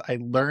process. I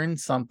learned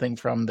something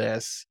from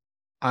this.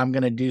 I'm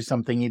going to do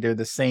something either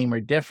the same or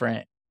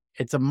different.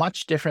 It's a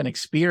much different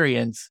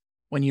experience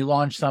when you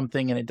launch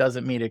something and it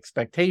doesn't meet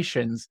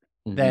expectations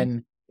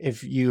than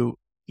if you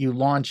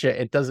launch it,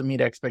 it doesn't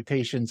meet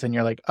expectations and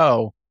you're like,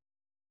 oh,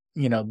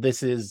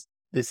 this is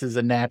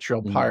a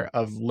natural part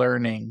of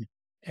learning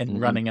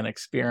and running an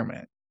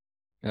experiment.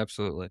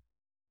 Absolutely.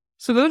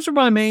 So those are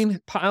my main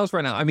piles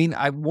right now. I mean,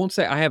 I won't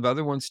say I have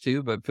other ones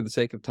too, but for the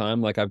sake of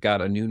time, like I've got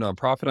a new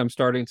nonprofit I'm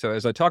starting. So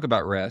as I talk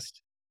about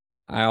rest,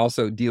 I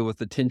also deal with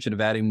the tension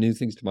of adding new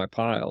things to my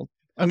pile.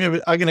 I'm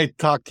gonna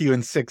talk to you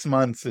in 6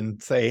 months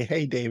and say,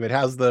 hey, David,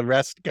 how's the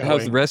rest going?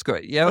 How's the rest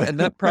going? Yeah, and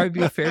that'd probably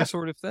be a fair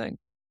sort of thing.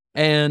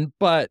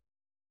 But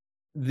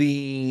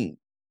the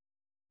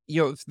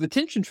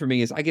tension for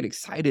me is I get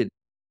excited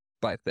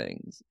by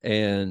things,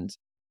 and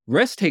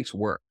rest takes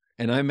work.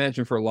 And I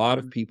imagine for a lot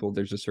of people,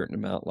 there's a certain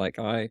amount.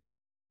 I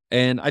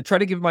try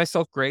to give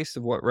myself grace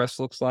of what rest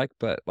looks like.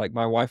 But like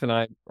my wife and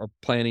I are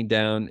planning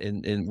down,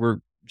 and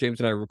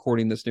James and I are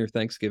recording this near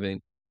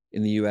Thanksgiving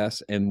in the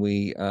U.S. And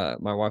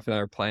my wife and I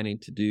are planning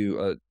to do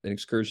an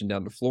excursion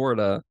down to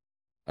Florida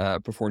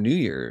before New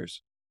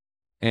Year's.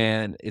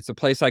 And it's a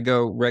place I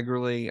go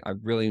regularly. I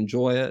really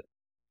enjoy it.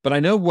 But I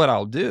know what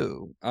I'll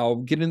do. I'll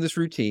get in this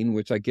routine,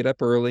 which I get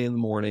up early in the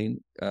morning,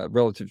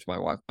 relative to my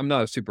wife. I'm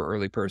not a super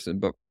early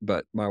person,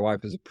 but my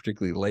wife is a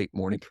particularly late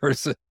morning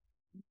person.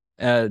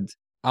 And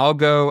I'll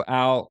go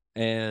out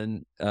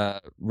and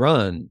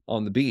run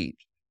on the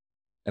beach.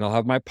 And I'll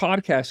have my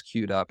podcast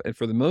queued up. And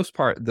for the most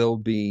part, there'll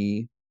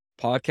be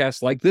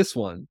podcasts like this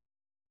one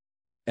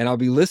and I'll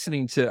be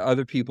listening to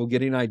other people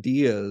getting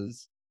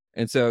ideas.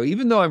 And so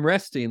even though I'm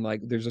resting,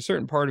 like there's a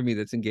certain part of me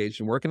that's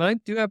engaged in work, and I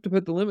do have to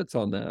put the limits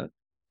on that.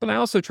 But I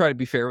also try to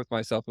be fair with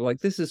myself. Like,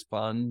 this is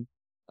fun.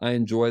 I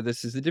enjoy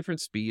this. Is a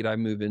different speed I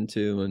move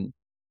into. And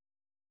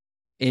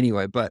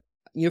anyway,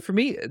 for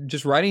me,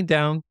 just writing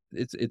down,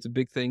 it's a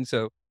big thing.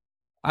 So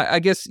I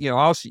guess,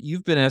 also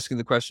you've been asking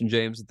the question,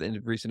 James, at the end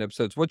of recent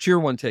episodes. What's your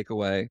one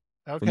takeaway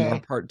from our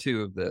part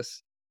 2 of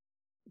this?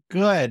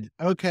 Good.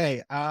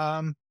 Okay.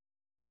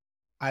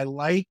 I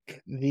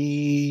like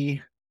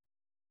the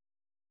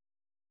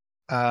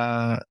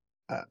so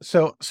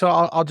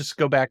I'll just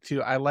go back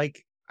to I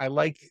like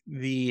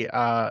the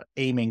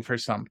aiming for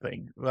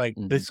something. Like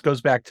this goes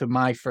back to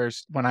my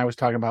first, when I was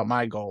talking about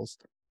my goals.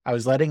 I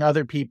was letting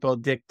other people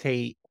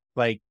dictate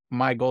like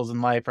my goals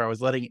in life, or I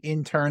was letting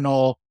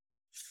internal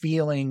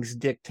feelings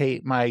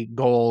dictate my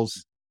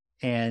goals.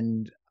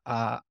 And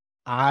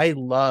I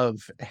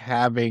love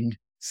having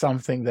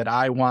something that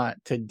I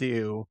want to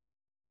do,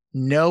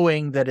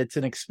 knowing that it's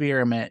an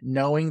experiment,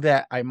 knowing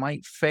that I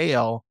might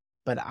fail,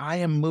 but I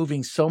am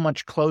moving so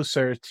much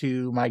closer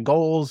to my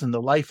goals and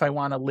the life I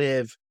want to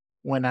live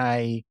when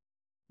I'm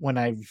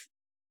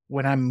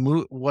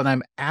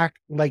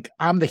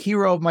the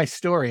hero of my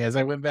story. As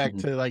I went back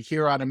to like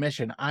Hero on a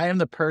Mission, I am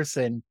the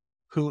person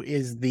who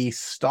is the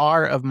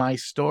star of my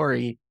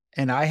story,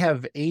 and I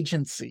have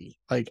agency.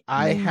 Like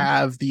I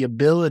have the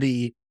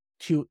ability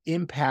to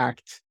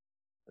impact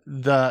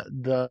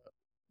the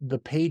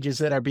pages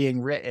that are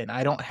being written.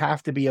 I don't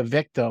have to be a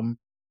victim.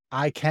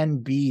 I can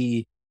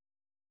be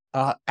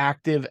a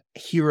active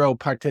hero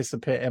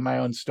participant in my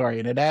own story.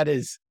 And that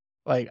is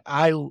like,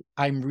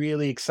 I'm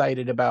really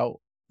excited about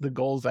the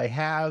goals I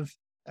have.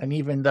 And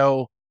even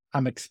though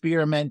I'm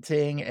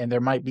experimenting and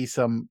there might be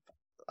some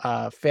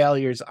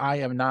failures, I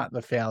am not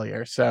the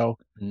failure. So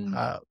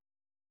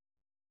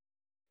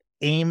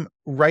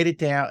write it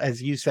down.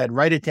 As you said,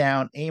 write it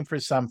down, aim for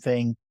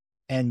something,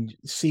 and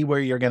see where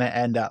you're going to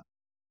end up.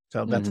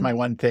 So that's my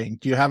one thing.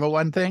 Do you have a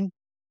one thing?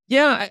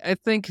 Yeah, I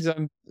think, because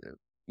I'm,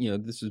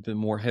 this has been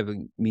more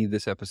heavy me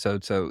this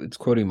episode, so it's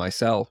quoting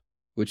myself,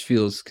 which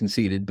feels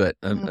conceited. But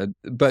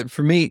but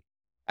for me,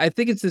 I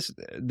think it's this.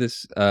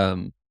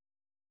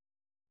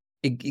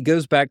 It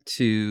goes back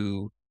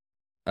to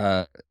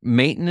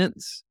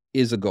maintenance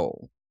is a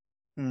goal,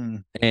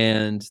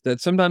 and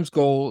that sometimes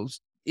goals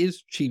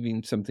is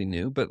achieving something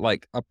new, but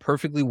like a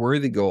perfectly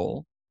worthy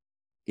goal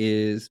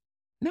is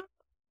no.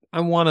 I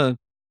want to.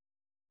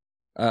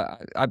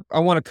 I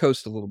want to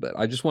coast a little bit.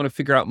 I just want to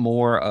figure out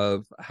more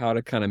of how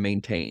to kind of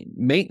maintain.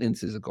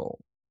 Maintenance is a goal.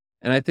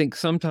 And I think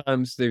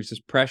sometimes there's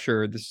this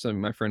pressure. This is something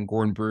my friend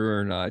Gordon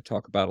Brewer and I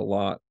talk about a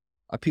lot.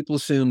 People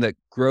assume that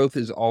growth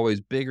is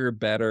always bigger,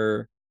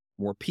 better,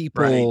 more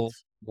people,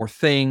 more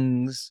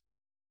things.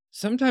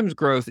 Sometimes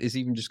growth is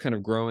even just kind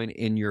of growing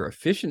in your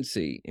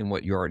efficiency in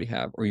what you already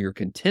have, or your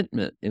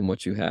contentment in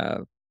what you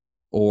have.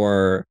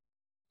 Or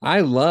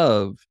I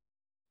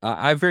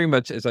very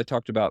much, as I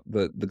talked about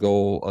the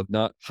goal of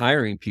not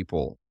hiring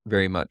people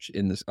very much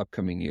in this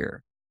upcoming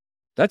year.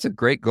 That's a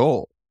great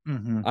goal.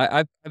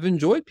 I've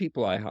enjoyed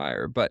people I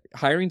hire, but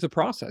hiring's a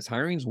process.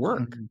 Hiring's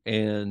work.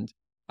 And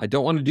I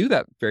don't want to do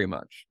that very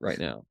much right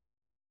now.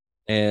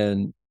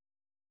 And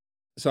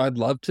so I'd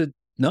love to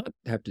not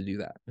have to do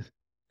that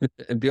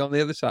and be on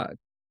the other side.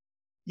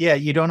 Yeah,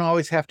 you don't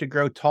always have to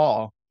grow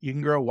tall. You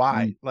can grow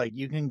wide. Like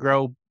you can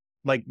grow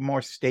like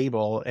more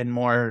stable and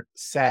more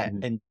set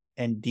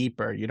and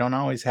deeper. You don't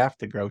always have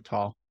to grow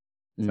tall.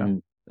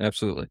 So.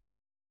 Absolutely.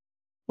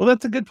 Well,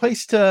 that's a good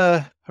place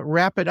to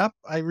wrap it up.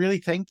 I really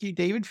thank you,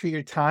 David, for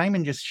your time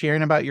and just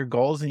sharing about your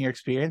goals and your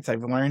experience.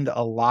 I've learned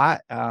a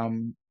lot.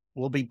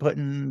 We'll be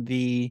putting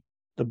the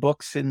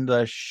books in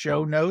the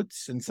show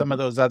notes, and some of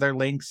those other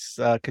links,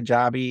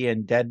 Kajabi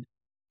and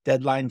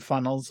Deadline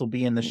Funnels, will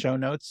be in the show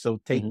notes.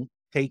 So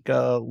take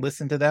a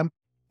listen to them.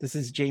 This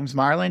is James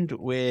Marland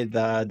with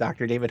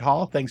Dr. David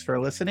Hall. Thanks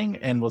for listening,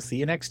 and we'll see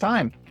you next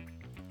time.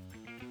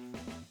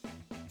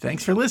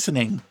 Thanks for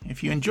listening.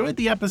 If you enjoyed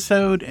the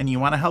episode and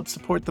you want to help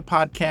support the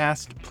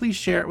podcast, please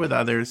share it with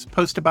others,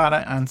 post about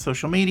it on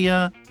social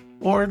media,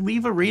 or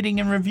leave a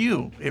rating and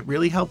review. It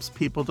really helps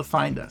people to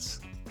find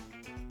us.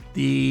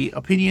 The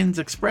opinions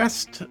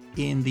expressed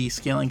in the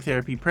Scaling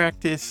Therapy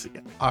practice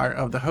are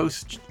of the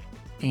host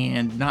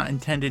and not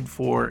intended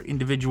for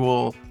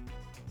individual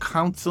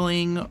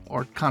counseling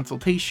or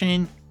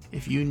consultation.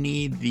 If you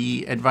need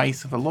the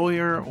advice of a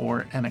lawyer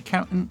or an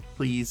accountant,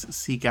 please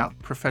seek out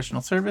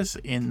professional service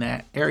in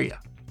that area.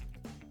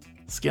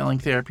 Scaling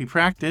Therapy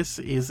Practice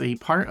is a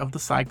part of the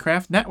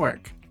SciCraft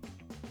Network.